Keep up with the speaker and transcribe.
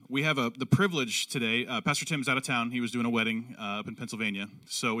we have the privilege today. Pastor Tim's out of town. He was doing a wedding up in Pennsylvania.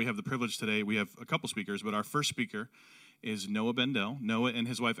 So we have the privilege today. We have a couple speakers, but our first speaker is Noah Bendele. Noah and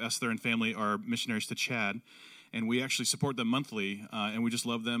his wife Esther and family are missionaries to Chad, and we actually support them monthly, and we just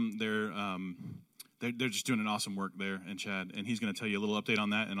love them. They're just doing an awesome work there in Chad, and he's going to tell you a little update on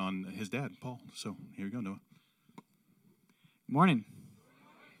that and on his dad, Paul. So here you go, Noah. Morning.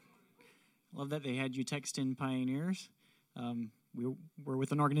 Love that they had you text in Pioneers. We're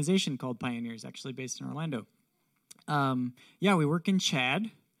with an organization called Pioneers, actually based in Orlando. We work in Chad.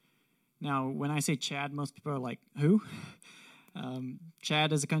 Now, when I say Chad, most people are like, who?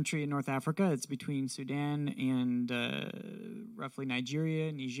 Chad is a country in North Africa. It's between Sudan and roughly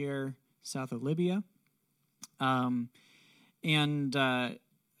Nigeria, Niger, south of Libya. We've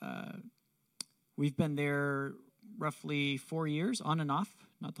been there roughly 4 years, on and off,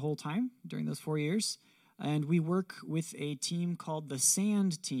 not the whole time, during those 4 years. And we work with a team called the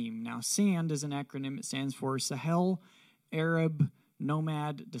SAND team. Now, SAND is an acronym. It stands for Sahel, Arab,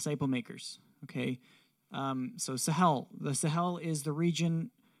 Nomad, Disciple Makers. Okay, so Sahel. The Sahel is the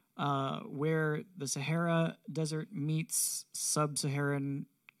region where the Sahara Desert meets sub-Saharan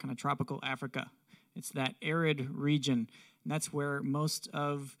kind of tropical Africa. It's that arid region. And that's where most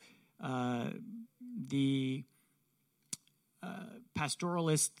of the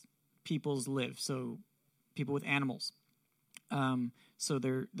pastoralist peoples live, so people with animals. So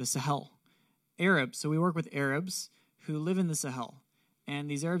they're the Sahel. Arabs, so we work with Arabs who live in the Sahel.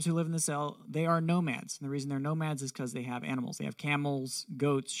 And these Arabs who live in the Sahel, they are nomads. And the reason they're nomads is because they have animals. They have camels,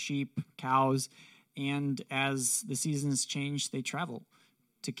 goats, sheep, cows. And as the seasons change, they travel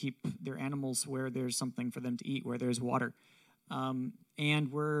to keep their animals where there's something for them to eat, where there's water. And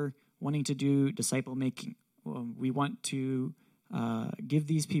we're wanting to do disciple making. We want to give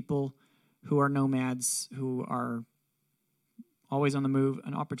these people who are nomads, who are always on the move,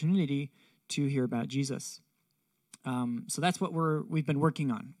 an opportunity to hear about Jesus. So that's what we've been working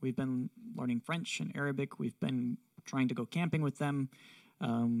on. We've been learning French and Arabic. We've been trying to go camping with them.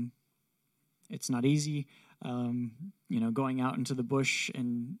 It's not easy, going out into the bush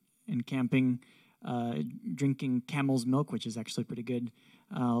and camping, drinking camel's milk, which is actually pretty good.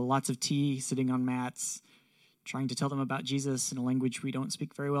 Lots of tea, sitting on mats, trying to tell them about Jesus in a language we don't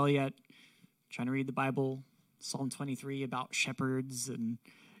speak very well yet, trying to read the Bible, Psalm 23 about shepherds, and,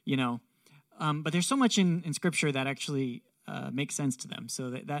 but there's so much in Scripture that actually makes sense to them,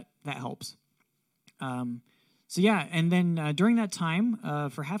 so that helps. And then during that time,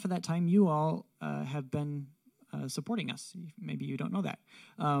 for half of that time, you all have been supporting us. Maybe you don't know that.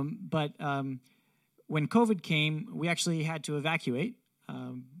 But when COVID came, we actually had to evacuate.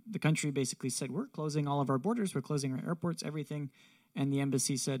 The country basically said, we're closing all of our borders, we're closing our airports, everything. And the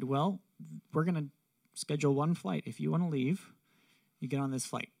embassy said, well, we're going to schedule one flight. If you want to leave, you get on this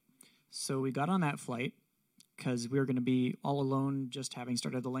flight. So we got on that flight because we were going to be all alone, just having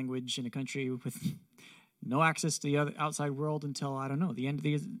started the language in a country with no access to the outside world until, I don't know, the end of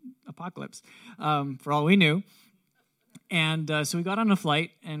the apocalypse, for all we knew. And so we got on a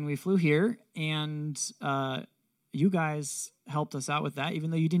flight, and we flew here, and you guys helped us out with that,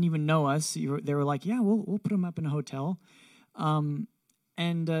 even though you didn't even know us. They were like, yeah, we'll put them up in a hotel. So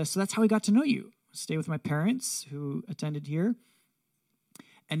that's how we got to know you. Stay with my parents who attended here.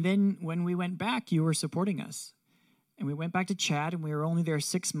 And then when we went back, you were supporting us. And we went back to Chad, and we were only there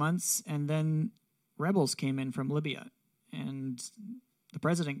 6 months, and then rebels came in from Libya, and the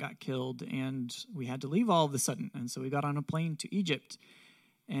president got killed, and we had to leave all of a sudden. And so we got on a plane to Egypt,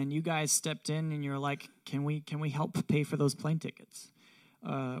 and you guys stepped in, and you're like, can we help pay for those plane tickets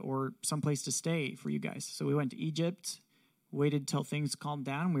or someplace to stay for you guys? So we went to Egypt, waited till things calmed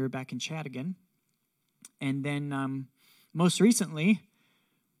down. We were back in Chad again. And then most recently,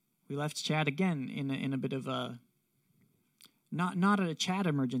 we left Chad again in a bit of a, not a Chad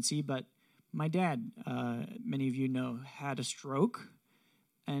emergency, but my dad, many of you know, had a stroke,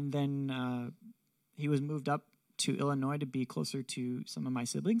 and then he was moved up to Illinois to be closer to some of my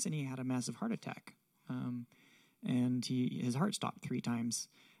siblings, and he had a massive heart attack. And his heart stopped 3 times.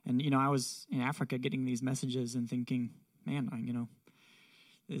 And, I was in Africa getting these messages and thinking, man,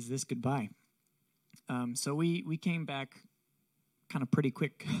 is this goodbye? So we came back kind of pretty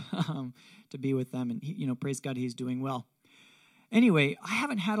quick to be with them, and, praise God, he's doing well. Anyway, I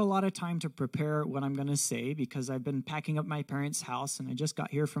haven't had a lot of time to prepare what I'm going to say because I've been packing up my parents' house, and I just got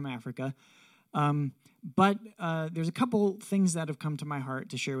here from Africa. But there's a couple things that have come to my heart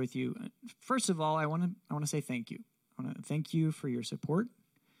to share with you. First of all, I want to say thank you. I want to thank you for your support.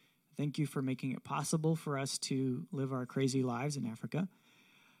 Thank you for making it possible for us to live our crazy lives in Africa.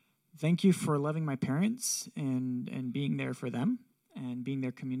 Thank you for loving my parents and being there for them. and being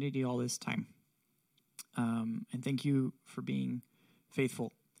their community all this time. And thank you for being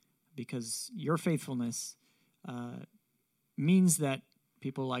faithful, because your faithfulness means that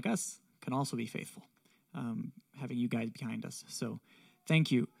people like us can also be faithful, having you guys behind us. So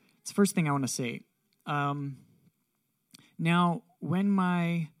thank you. It's the first thing I want to say. Now, when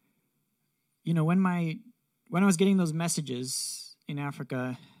I was getting those messages in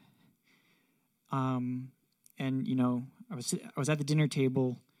Africa, and I was at the dinner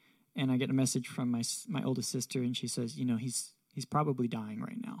table, and I get a message from my oldest sister, and she says, he's probably dying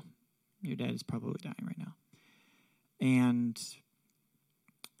right now. Your dad is probably dying right now. And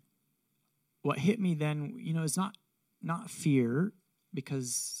what hit me then, is not fear,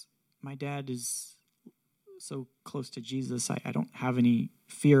 because my dad is so close to Jesus. I don't have any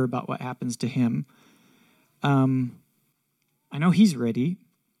fear about what happens to him. I know he's ready,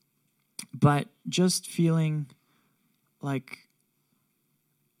 but just feeling like,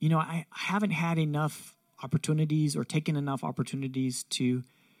 I haven't had enough opportunities or taken enough opportunities to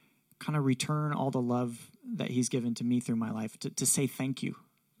kind of return all the love that he's given to me through my life, to say thank you.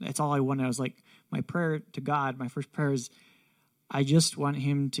 That's all I wanted. I was like, my prayer to God, my first prayer is, I just want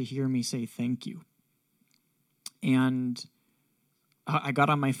him to hear me say thank you. And I got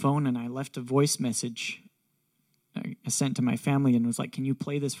on my phone and I left a voice message I sent to my family and was like, can you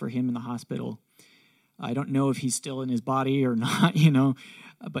play this for him in the hospital? I don't know if he's still in his body or not,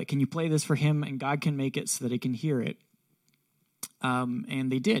 but can you play this for him, and God can make it so that he can hear it?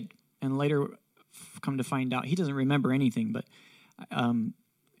 And they did. And later, come to find out, he doesn't remember anything, but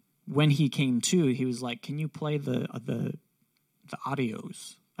when he came to, he was like, can you play the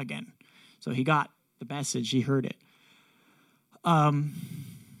audios again? So he got the message, he heard it. And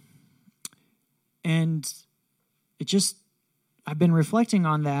it just, I've been reflecting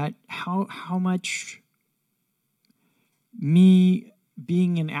on that, how much me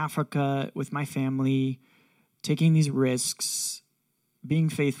being in Africa with my family, taking these risks, being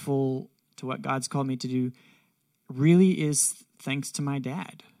faithful to what God's called me to do, really is thanks to my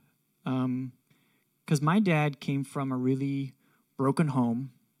dad. Because my dad came from a really broken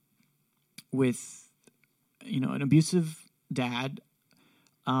home with, an abusive dad,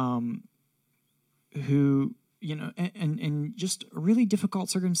 who, and just really difficult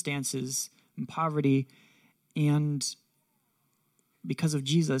circumstances and poverty. And because of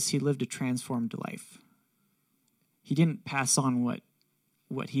Jesus, he lived a transformed life. He didn't pass on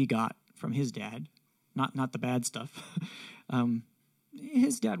what he got from his dad, not the bad stuff.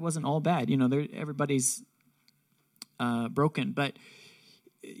 His dad wasn't all bad. Everybody's broken, but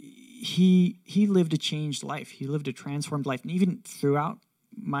he lived a changed life. He lived a transformed life. And even throughout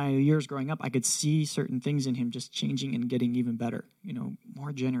my years growing up, I could see certain things in him just changing and getting even better,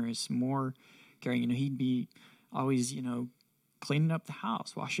 more generous, more caring. He'd be always, cleaning up the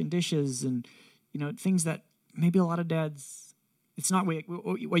house, washing dishes, and, things that maybe a lot of dads, it's not what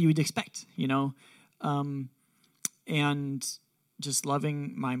you would expect, and just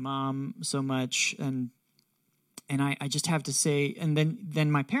loving my mom so much. And I just have to say, and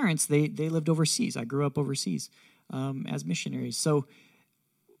then my parents, they lived overseas. I grew up overseas as missionaries. So,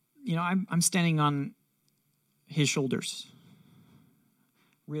 I'm standing on his shoulders,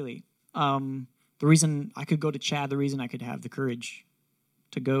 really. The reason I could go to Chad, the reason I could have the courage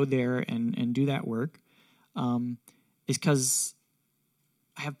to go there and do that work, is because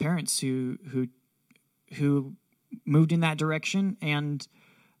I have parents who moved in that direction and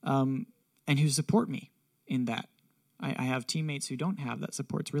who support me in that. I have teammates who don't have that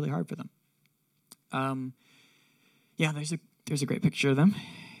support. It's really hard for them. There's a great picture of them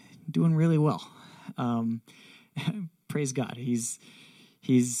doing really well. Praise God. He's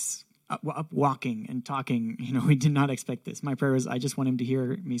up walking and talking. We did not expect this. My prayer is, I just want him to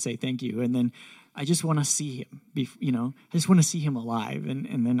hear me say thank you. And then I just want to see him I just want to see him alive.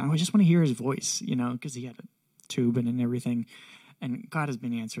 And then I just want to hear his voice, because he had a tube and everything. And God has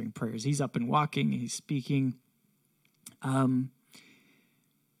been answering prayers. He's up and walking, he's speaking. So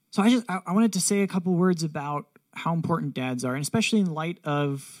I wanted to say a couple words about how important dads are, and especially in light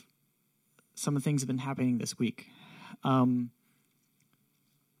of some of the things that have been happening this week. Okay,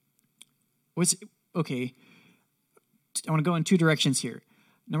 I want to go in two directions here.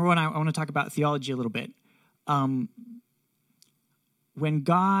 Number one, I want to talk about theology a little bit. When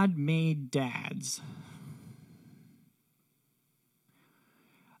God made dads,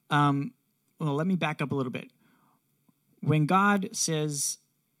 let me back up a little bit. When God says,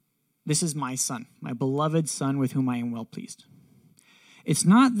 this is my son, my beloved son with whom I am well pleased, it's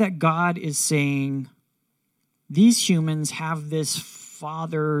not that God is saying these humans have this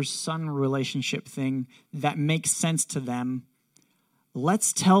father-son relationship thing that makes sense to them.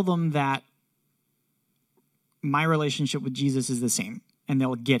 let's tell them that my relationship with Jesus is the same, and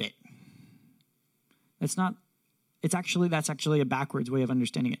they'll get it. That's actually a backwards way of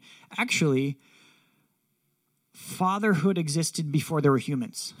understanding it. Actually, fatherhood existed before there were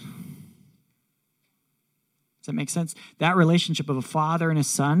humans. Does that make sense? That relationship of a father and a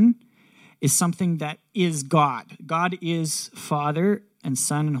son is something that is God. God is Father and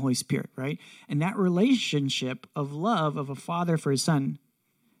Son and Holy Spirit, right? And that relationship of love of a father for his son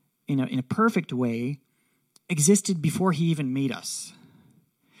in a perfect way existed before he even made us.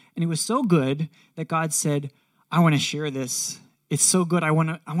 And it was so good that God said, I want to share this. It's so good. I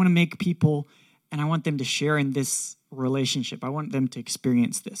want to make people, and I want them to share in this relationship. I want them to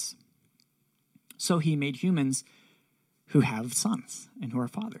experience this. So he made humans who have sons and who are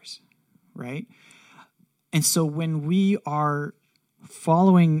fathers, right? And so when we are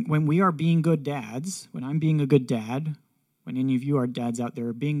being good dads, when I'm being a good dad, when any of you are dads out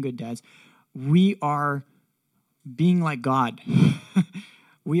there being good dads, we are being like God.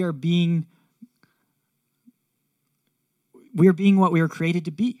 We are being what we were created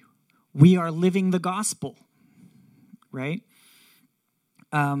to be. We are living the gospel, right?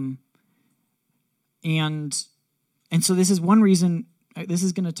 And so this is one reason. This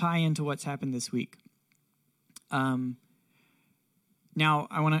is going to tie into what's happened this week. Now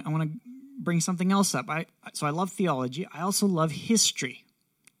I want to bring something else up. So I love theology. I also love history,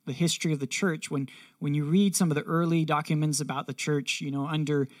 the history of the church. When you read some of the early documents about the church,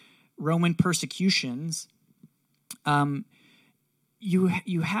 under Roman persecutions,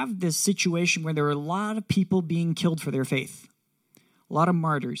 you have this situation where there were a lot of people being killed for their faith, a lot of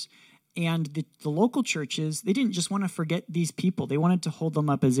martyrs. And the local churches, they didn't just want to forget these people. They wanted to hold them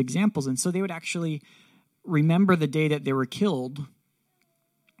up as examples. And so they would actually remember the day that they were killed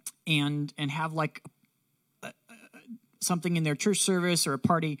and have like something in their church service or a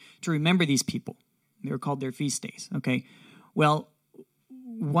party to remember these people. They were called their feast days, okay? Well,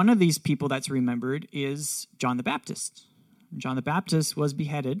 one of these people that's remembered is John the Baptist. John the Baptist was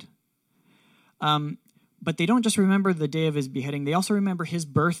beheaded. But they don't just remember the day of his beheading. They also remember his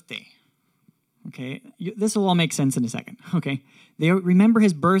birthday. Okay, this will all make sense in a second. Okay, they remember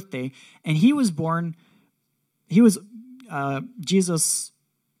his birthday, and he was born. He was Jesus'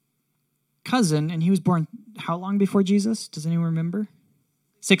 cousin, and he was born how long before Jesus? Does anyone remember?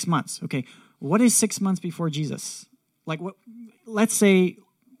 6 months. Okay, what is 6 months before Jesus? Like what? Let's say,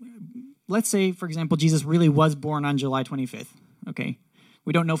 for example, Jesus really was born on July 25th. Okay,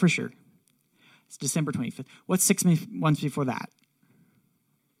 we don't know for sure. It's December 25th. What's 6 months before that?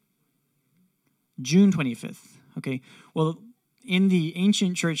 June 25th. Okay. Well, in the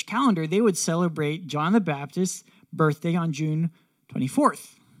ancient church calendar, they would celebrate John the Baptist's birthday on June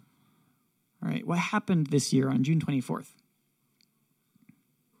 24th. All right. What happened this year on June 24th?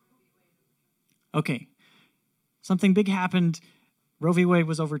 Okay. Something big happened. Roe v. Wade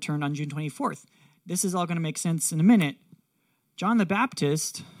was overturned on June 24th. This is all going to make sense in a minute. John the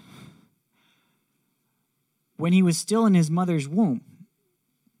Baptist, when he was still in his mother's womb,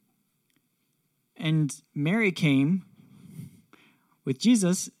 and Mary came with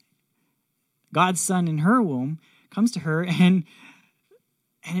Jesus, God's son in her womb, comes to her, and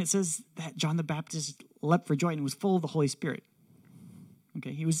it says that John the Baptist leapt for joy and was full of the Holy Spirit.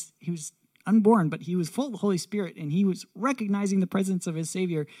 Okay, he was unborn, but he was full of the Holy Spirit, and he was recognizing the presence of his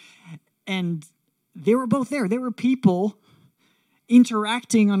Savior. And they were both there. They were people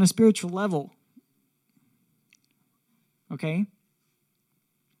interacting on a spiritual level. Okay?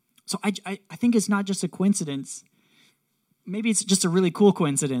 So I think it's not just a coincidence. Maybe it's just a really cool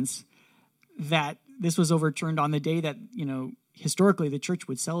coincidence that this was overturned on the day that, historically the church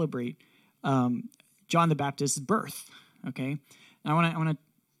would celebrate John the Baptist's birth. Okay? Now I want to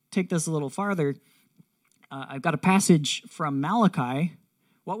take this a little farther. I've got a passage from Malachi.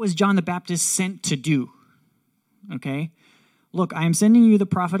 What was John the Baptist sent to do? Okay? Look, I am sending you the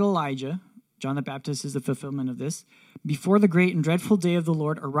prophet Elijah. John the Baptist is the fulfillment of this. Before the great and dreadful day of the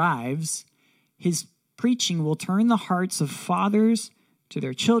Lord arrives, his preaching will turn the hearts of fathers to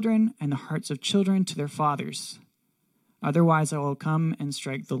their children and the hearts of children to their fathers. Otherwise, I will come and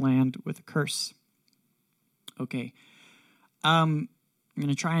strike the land with a curse. Okay. I'm going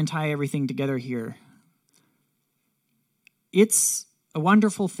to try and tie everything together here. It's a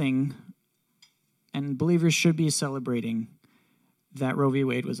wonderful thing, and believers should be celebrating that Roe v.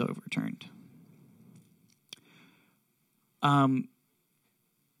 Wade was overturned.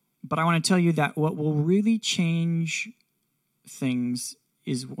 But I want to tell you that what will really change things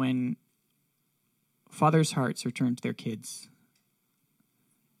is when fathers' hearts are turned to their kids.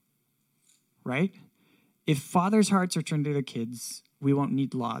 Right? If fathers' hearts are turned to their kids, we won't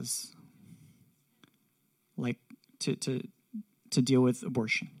need laws like to deal with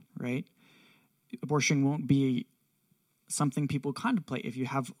abortion, right? Abortion won't be something people contemplate if you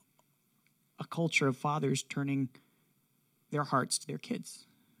have a culture of fathers turning their hearts to their kids,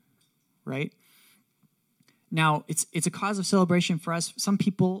 right? Now, it's a cause of celebration for us. Some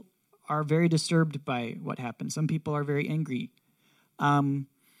people are very disturbed by what happened. Some people are very angry. And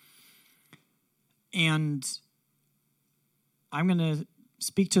I'm going to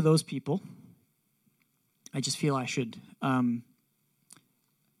speak to those people. I just feel I should. And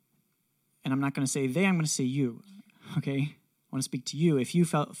I'm not going to say they, I'm going to say you, okay? I want to speak to you. If you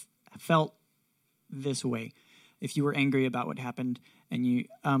felt this way, if you were angry about what happened, and you,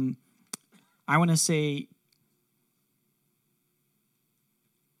 I want to say,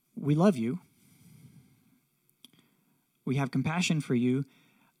 we love you. We have compassion for you.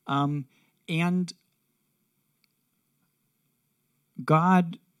 And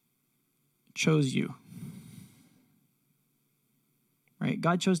God chose you. Right?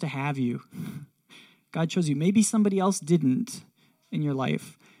 God chose to have you. God chose you. Maybe somebody else didn't in your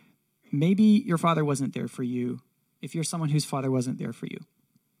life. Maybe your father wasn't there for you, if you're someone whose father wasn't there for you.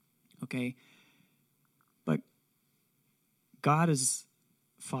 Okay? But God is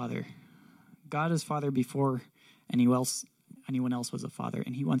Father. God is Father before anyone else was a father,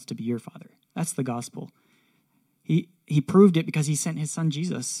 and he wants to be your father. That's the gospel. He proved it because he sent his son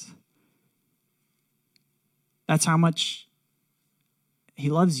Jesus. That's how much he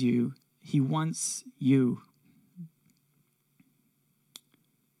loves you. He wants you.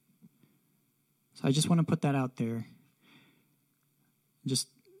 So I just want to put that out there, just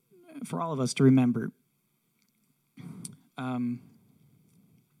for all of us to remember. And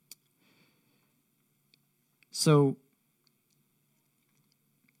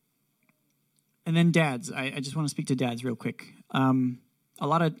then dads. I just want to speak to dads real quick. I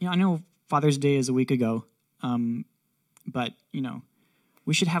know Father's Day is a week ago, but,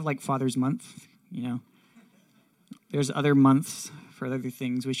 we should have like Father's Month, There's other months for other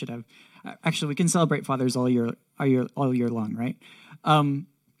things we should have. Actually, we can celebrate fathers all year long, right?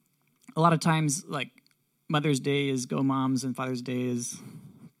 A lot of times, like, Mother's Day is go moms, and Father's Day is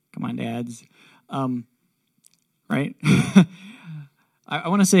come on dads, right? I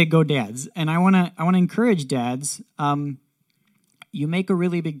want to say go dads, and I want to encourage dads. You make a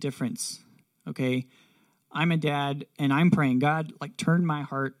really big difference. Okay, I'm a dad, and I'm praying, God, like, turn my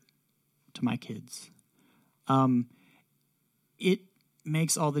heart to my kids. It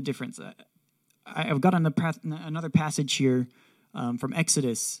makes all the difference. I've got another passage here from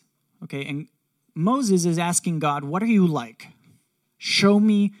Exodus. Okay, and Moses is asking God, "What are you like? Show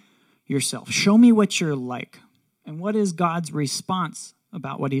me yourself. Show me what you're like." And what is God's response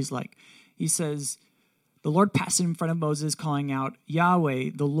about what he's like? He says, the Lord passed in front of Moses, calling out,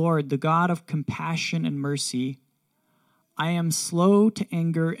 "Yahweh, the Lord, the God of compassion and mercy, I am slow to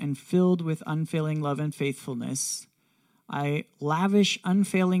anger and filled with unfailing love and faithfulness. I lavish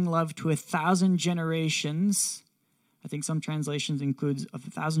unfailing love to 1,000 generations." I think some translations includes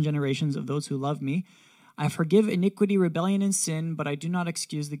 1,000 generations of those who love me. "I forgive iniquity, rebellion, and sin, but I do not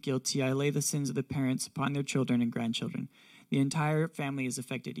excuse the guilty. I lay the sins of the parents upon their children and grandchildren. The entire family is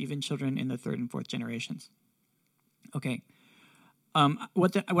affected, even children in the 3rd and 4th generations." Okay.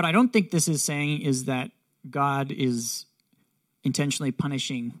 What I don't think this is saying is that God is intentionally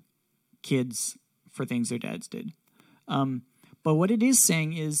punishing kids for things their dads did. But what it is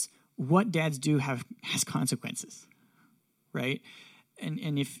saying is what dads do has consequences, right?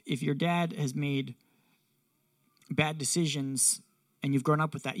 And if your dad has made bad decisions and you've grown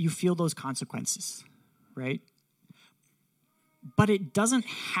up with that, you feel those consequences, right? But it doesn't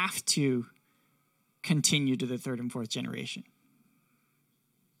have to continue to the 3rd and 4th generation.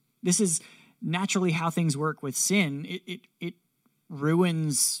 This is naturally how things work with sin. It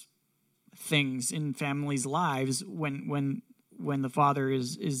ruins things in families' lives when the father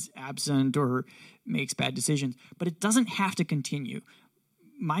is absent or makes bad decisions. But it doesn't have to continue.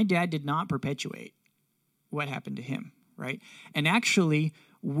 My dad did not perpetuate what happened to him, right? And actually,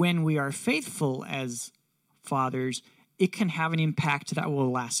 when we are faithful as fathers, it can have an impact that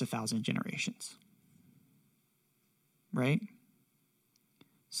will last 1,000 generations, right?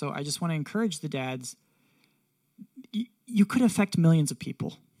 So I just want to encourage the dads. You could affect millions of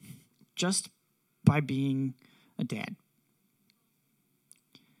people just by being a dad.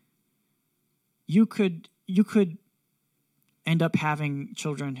 You could end up having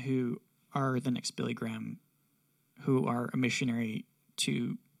children who are the next Billy Graham, who are a missionary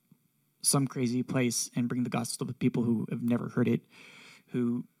to some crazy place and bring the gospel to people who have never heard it,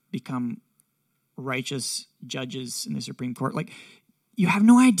 who become righteous judges in the Supreme Court. Like, you have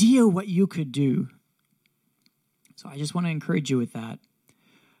no idea what you could do. So I just want to encourage you with that.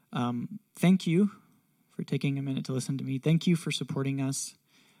 Thank you for taking a minute to listen to me. Thank you for supporting us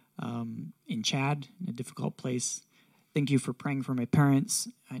in Chad, in a difficult place. Thank you for praying for my parents.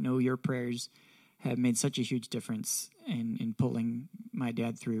 I know your prayers have made such a huge difference in pulling my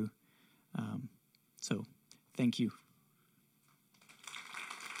dad through. So thank you.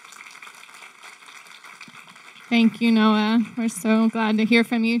 Thank you, Noah. We're so glad to hear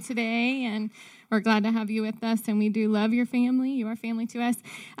from you today, and we're glad to have you with us, and we do love your family. You are family to us.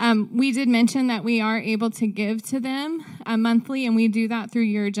 We did mention that we are able to give to them monthly, and we do that through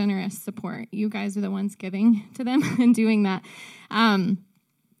your generous support. You guys are the ones giving to them and doing that.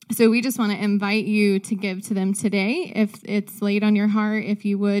 So we just want to invite you to give to them today. If it's laid on your heart, if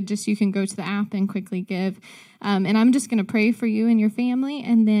you would, you can go to the app and quickly give. And I'm just going to pray for you and your family,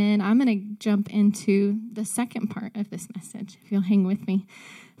 and then I'm going to jump into the second part of this message, if you'll hang with me.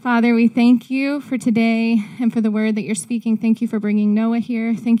 Father, we thank you for today and for the word that you're speaking. Thank you for bringing Noah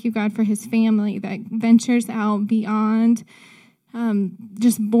here. Thank you, God, for his family that ventures out beyond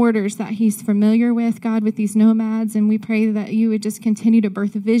just borders that he's familiar with, God, with these nomads. And we pray that you would just continue to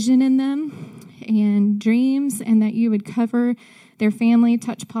birth vision in them and dreams, and that you would cover their family,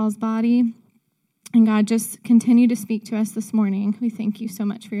 touch Paul's body. And God, just continue to speak to us this morning. We thank you so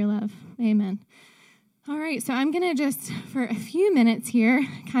much for your love. Amen. All right, so I'm going to just, for a few minutes here,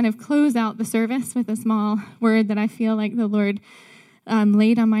 kind of close out the service with a small word that I feel like the Lord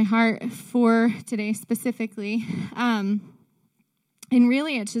laid on my heart for today specifically. And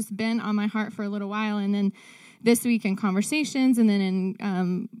really, it's just been on my heart for a little while. And then this week in conversations and then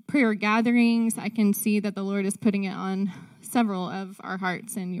in prayer gatherings, I can see that the Lord is putting it on several of our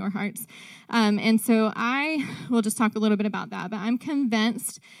hearts and your hearts. And so I will just talk a little bit about that. But I'm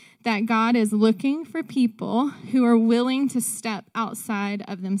convinced that God is looking for people who are willing to step outside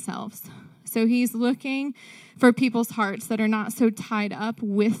of themselves. So he's looking for people's hearts that are not so tied up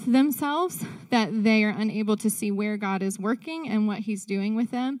with themselves that they are unable to see where God is working and what he's doing with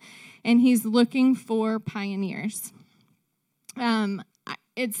them. And he's looking for pioneers.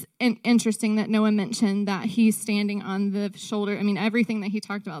 It's interesting that Noah mentioned that he's standing on the shoulder. I mean, everything that he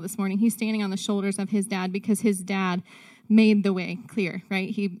talked about this morning, he's standing on the shoulders of his dad because his dad made the way clear, right?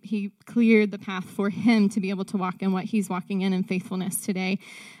 He cleared the path for him to be able to walk in what he's walking in faithfulness today.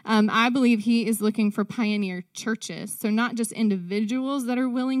 I believe he is looking for pioneer churches. So not just individuals that are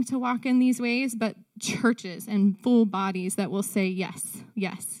willing to walk in these ways, but churches and full bodies that will say, yes,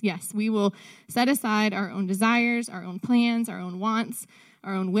 yes, yes. We will set aside our own desires, our own plans, our own wants,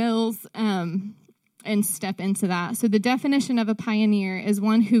 our own wills, and step into that. So the definition of a pioneer is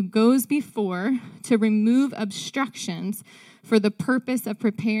one who goes before to remove obstructions for the purpose of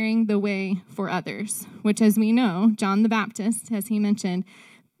preparing the way for others, which, as we know, John the Baptist, as he mentioned,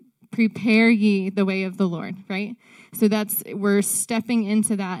 prepare ye the way of the Lord, right? So we're stepping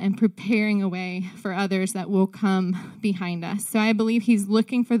into that and preparing a way for others that will come behind us. So I believe he's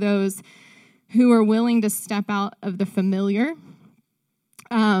looking for those who are willing to step out of the familiar,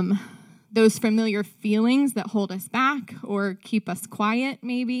 those familiar feelings that hold us back or keep us quiet,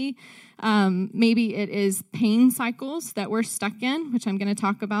 maybe. Maybe it is pain cycles that we're stuck in, which I'm going to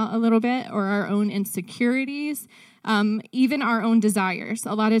talk about a little bit, or our own insecurities, even our own desires.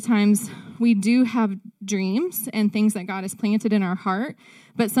 A lot of times we do have dreams and things that God has planted in our heart,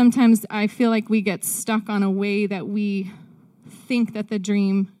 but sometimes I feel like we get stuck on a way that we think that the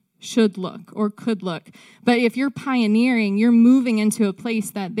dream should look or could look. But if you're pioneering, you're moving into a place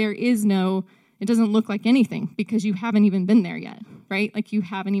that it doesn't look like anything because you haven't even been there yet, right? Like you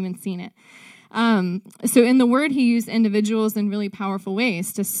haven't even seen it. So in the Word, he used individuals in really powerful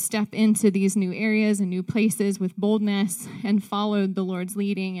ways to step into these new areas and new places with boldness and followed the Lord's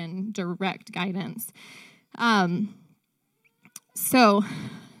leading and direct guidance. So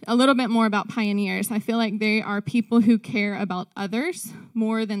a little bit more about pioneers. I feel like they are people who care about others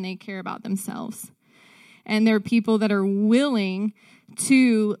more than they care about themselves. And they're people that are willing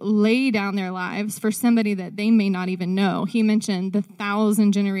to lay down their lives for somebody that they may not even know. He mentioned the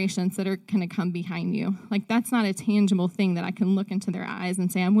 1,000 generations that are going to come behind you. Like, that's not a tangible thing that I can look into their eyes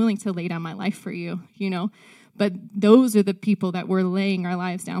and say, I'm willing to lay down my life for you, But those are the people that we're laying our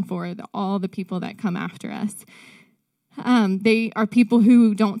lives down for, all the people that come after us. They are people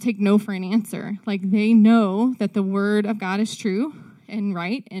who don't take no for an answer. Like, they know that the Word of God is true and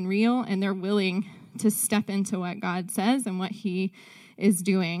right and real, and they're willing to step into what God says and what he is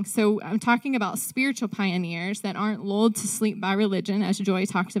doing. So I'm talking about spiritual pioneers that aren't lulled to sleep by religion, as Joy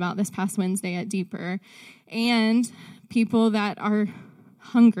talked about this past Wednesday at Deeper, and people that are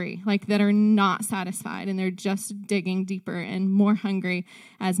hungry, like that are not satisfied, and they're just digging deeper and more hungry,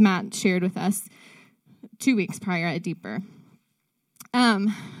 as Matt shared with us 2 weeks prior at Deeper.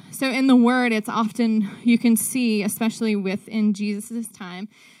 So in the Word, it's often, you can see, especially within Jesus' time,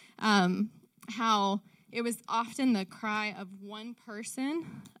 how it was often the cry of one person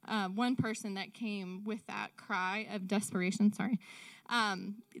that came with that cry of desperation,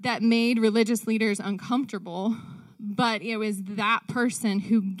 that made religious leaders uncomfortable, but it was that person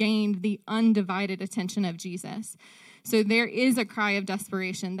who gained the undivided attention of Jesus. So there is a cry of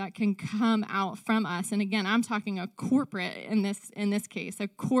desperation that can come out from us. And again, I'm talking a corporate, in this case, a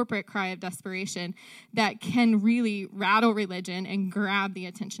corporate cry of desperation that can really rattle religion and grab the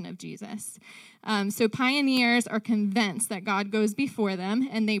attention of Jesus. So pioneers are convinced that God goes before them,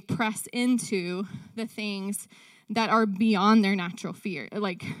 and they press into the things that are beyond their natural fear.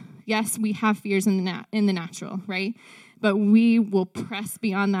 Like, yes, we have fears in the natural, right? But we will press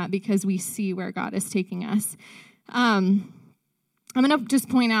beyond that because we see where God is taking us. I'm going to just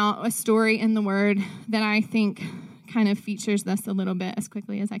point out a story in the Word that I think kind of features this a little bit as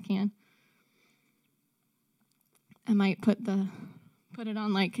quickly as I can. I might put it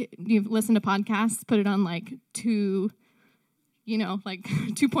on, like, you've listened to podcasts, put it on like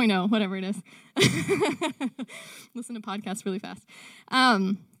 2.0, whatever it is. Listen to podcasts really fast.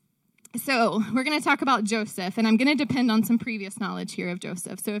 So we're going to talk about Joseph, and I'm going to depend on some previous knowledge here of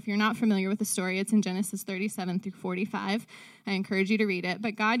Joseph. So if you're not familiar with the story, it's in Genesis 37 through 45. I encourage you to read it.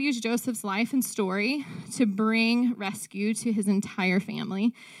 But God used Joseph's life and story to bring rescue to his entire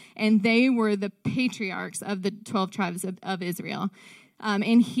family, and they were the patriarchs of the 12 tribes of Israel.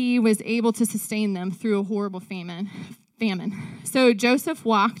 And he was able to sustain them through a horrible famine. So Joseph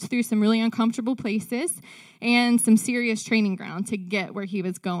walked through some really uncomfortable places and some serious training ground to get where he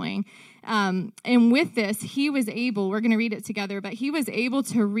was going. And with this, he was able, we're going to read it together, but he was able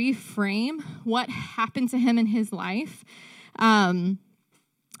to reframe what happened to him in his life at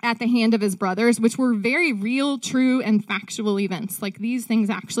the hand of his brothers, which were very real, true, and factual events. Like, these things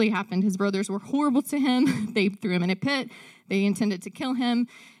actually happened. His brothers were horrible to him. They threw him in a pit. They intended to kill him.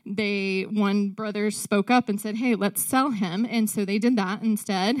 One brother spoke up and said, hey, let's sell him. And so they did that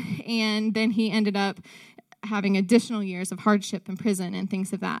instead. And then he ended up having additional years of hardship in prison and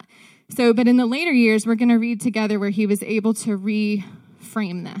things of that. So, but in the later years, we're going to read together where he was able to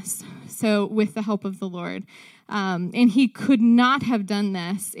reframe this. So with the help of the Lord. And he could not have done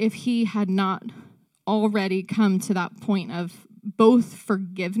this if he had not already come to that point of both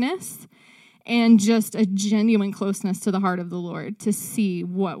forgiveness and just a genuine closeness to the heart of the Lord to see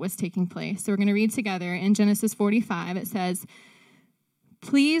what was taking place. So we're going to read together in Genesis 45. It says,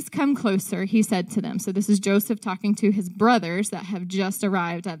 please come closer, he said to them. So this is Joseph talking to his brothers that have just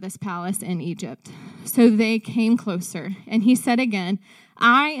arrived at this palace in Egypt. So they came closer, and he said again,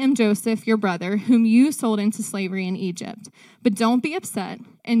 I am Joseph, your brother, whom you sold into slavery in Egypt. But don't be upset,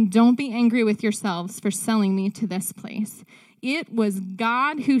 and don't be angry with yourselves for selling me to this place. It was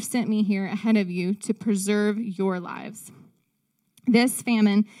God who sent me here ahead of you to preserve your lives. This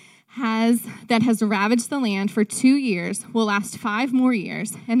famine that has ravaged the land for 2 years will last 5 more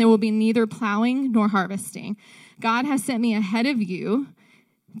years, and there will be neither plowing nor harvesting. God has sent me ahead of you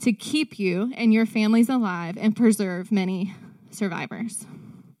to keep you and your families alive and preserve many survivors.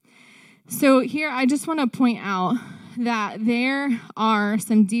 So here I just want to point out that there are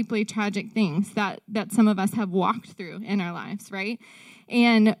some deeply tragic things that some of us have walked through in our lives, right?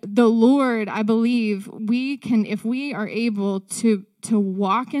 And the Lord, I believe, we can, if we are able to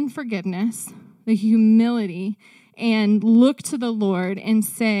walk in forgiveness, the humility, and look to the Lord and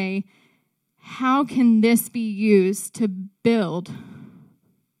say, how can this be used to build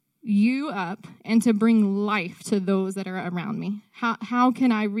you up and to bring life to those that are around me? How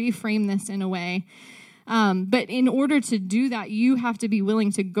can I reframe this in a way? But in order to do that, you have to be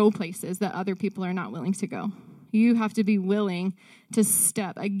willing to go places that other people are not willing to go. You have to be willing to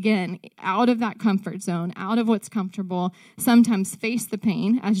step, again, out of that comfort zone, out of what's comfortable, sometimes face the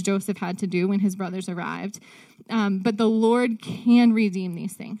pain, as Joseph had to do when his brothers arrived. But the Lord can redeem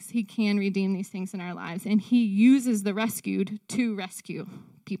these things. He can redeem these things in our lives, and he uses the rescued to rescue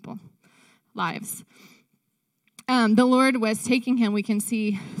people, lives. The Lord was taking him, we can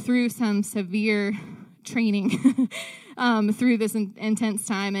see, through some severe training through this intense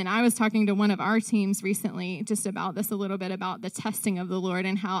time. And I was talking to one of our teams recently just about this a little bit, about the testing of the Lord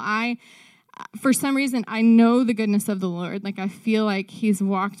and how for some reason, I know the goodness of the Lord. Like, I feel like he's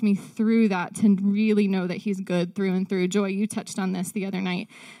walked me through that to really know that he's good through and through. Joy, you touched on this the other night.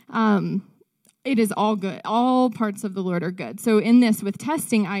 it is all good. All parts of the Lord are good. So in this, with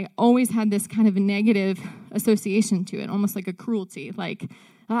testing, I always had this kind of negative association to it, almost like a cruelty, like,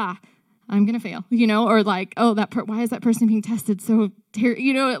 I'm going to fail, or like, oh, why is that person being tested so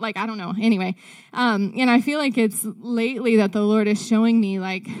like, I don't know. Anyway, and I feel like it's lately that the Lord is showing me,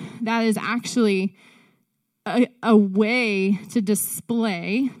 like, that is actually a way to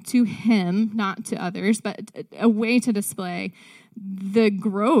display to him, not to others, but a way to display the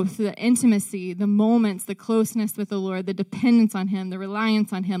growth, the intimacy, the moments, the closeness with the Lord, the dependence on him, the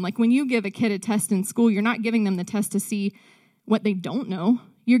reliance on him. Like when you give a kid a test in school, you're not giving them the test to see what they don't know.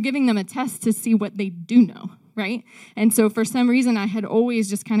 You're giving them a test to see what they do know, right? And so for some reason, I had always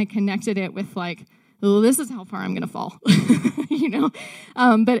just kind of connected it with like, well, this is how far I'm going to fall,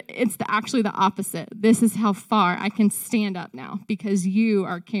 but it's actually the opposite. This is how far I can stand up now because you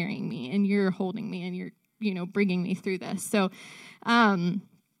are carrying me and you're holding me and you're, bringing me through this. So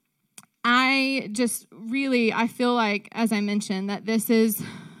I just really, I feel like, as I mentioned, that this is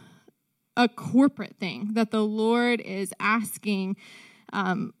a corporate thing, that the Lord is asking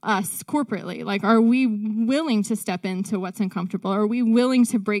us corporately. Like, are we willing to step into what's uncomfortable? Are we willing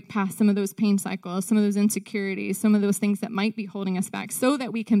to break past some of those pain cycles, some of those insecurities, some of those things that might be holding us back so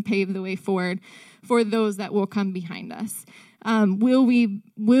that we can pave the way forward for those that will come behind us? Will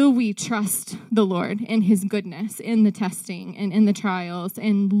we trust the Lord in his goodness, in the testing and in the trials,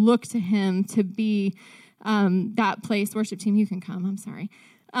 and look to him to be that place? Worship team, you can come. I'm sorry.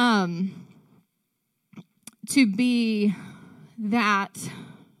 To be that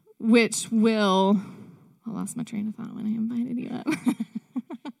which will... I lost my train of thought when I invited you up.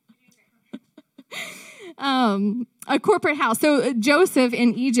 A corporate house. So Joseph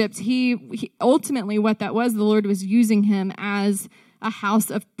in Egypt, he ultimately what that was, the Lord was using him as a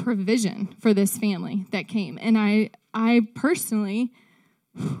house of provision for this family that came. And I personally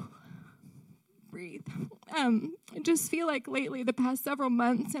breathe. I just feel like lately, the past several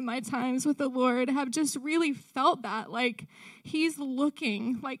months in my times with the Lord, have just really felt that, like he's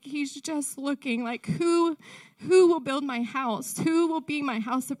looking, like he's just looking, like who will build my house? Who will be my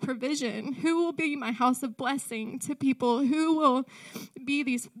house of provision? Who will be my house of blessing to people? Who will be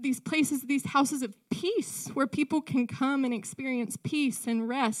these places, these houses of peace where people can come and experience peace and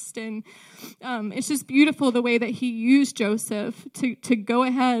rest? And it's just beautiful the way that he used Joseph to go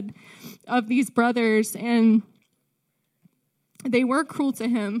ahead of these brothers, and they were cruel to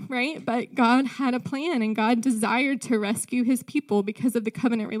him, right? But God had a plan, and God desired to rescue his people because of the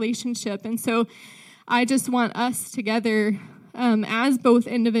covenant relationship. And so I just want us together as both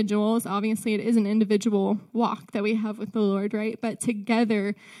individuals. Obviously, it is an individual walk that we have with the Lord, right? But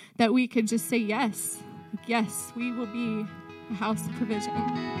together, that we could just say, yes, we will be a house of provision.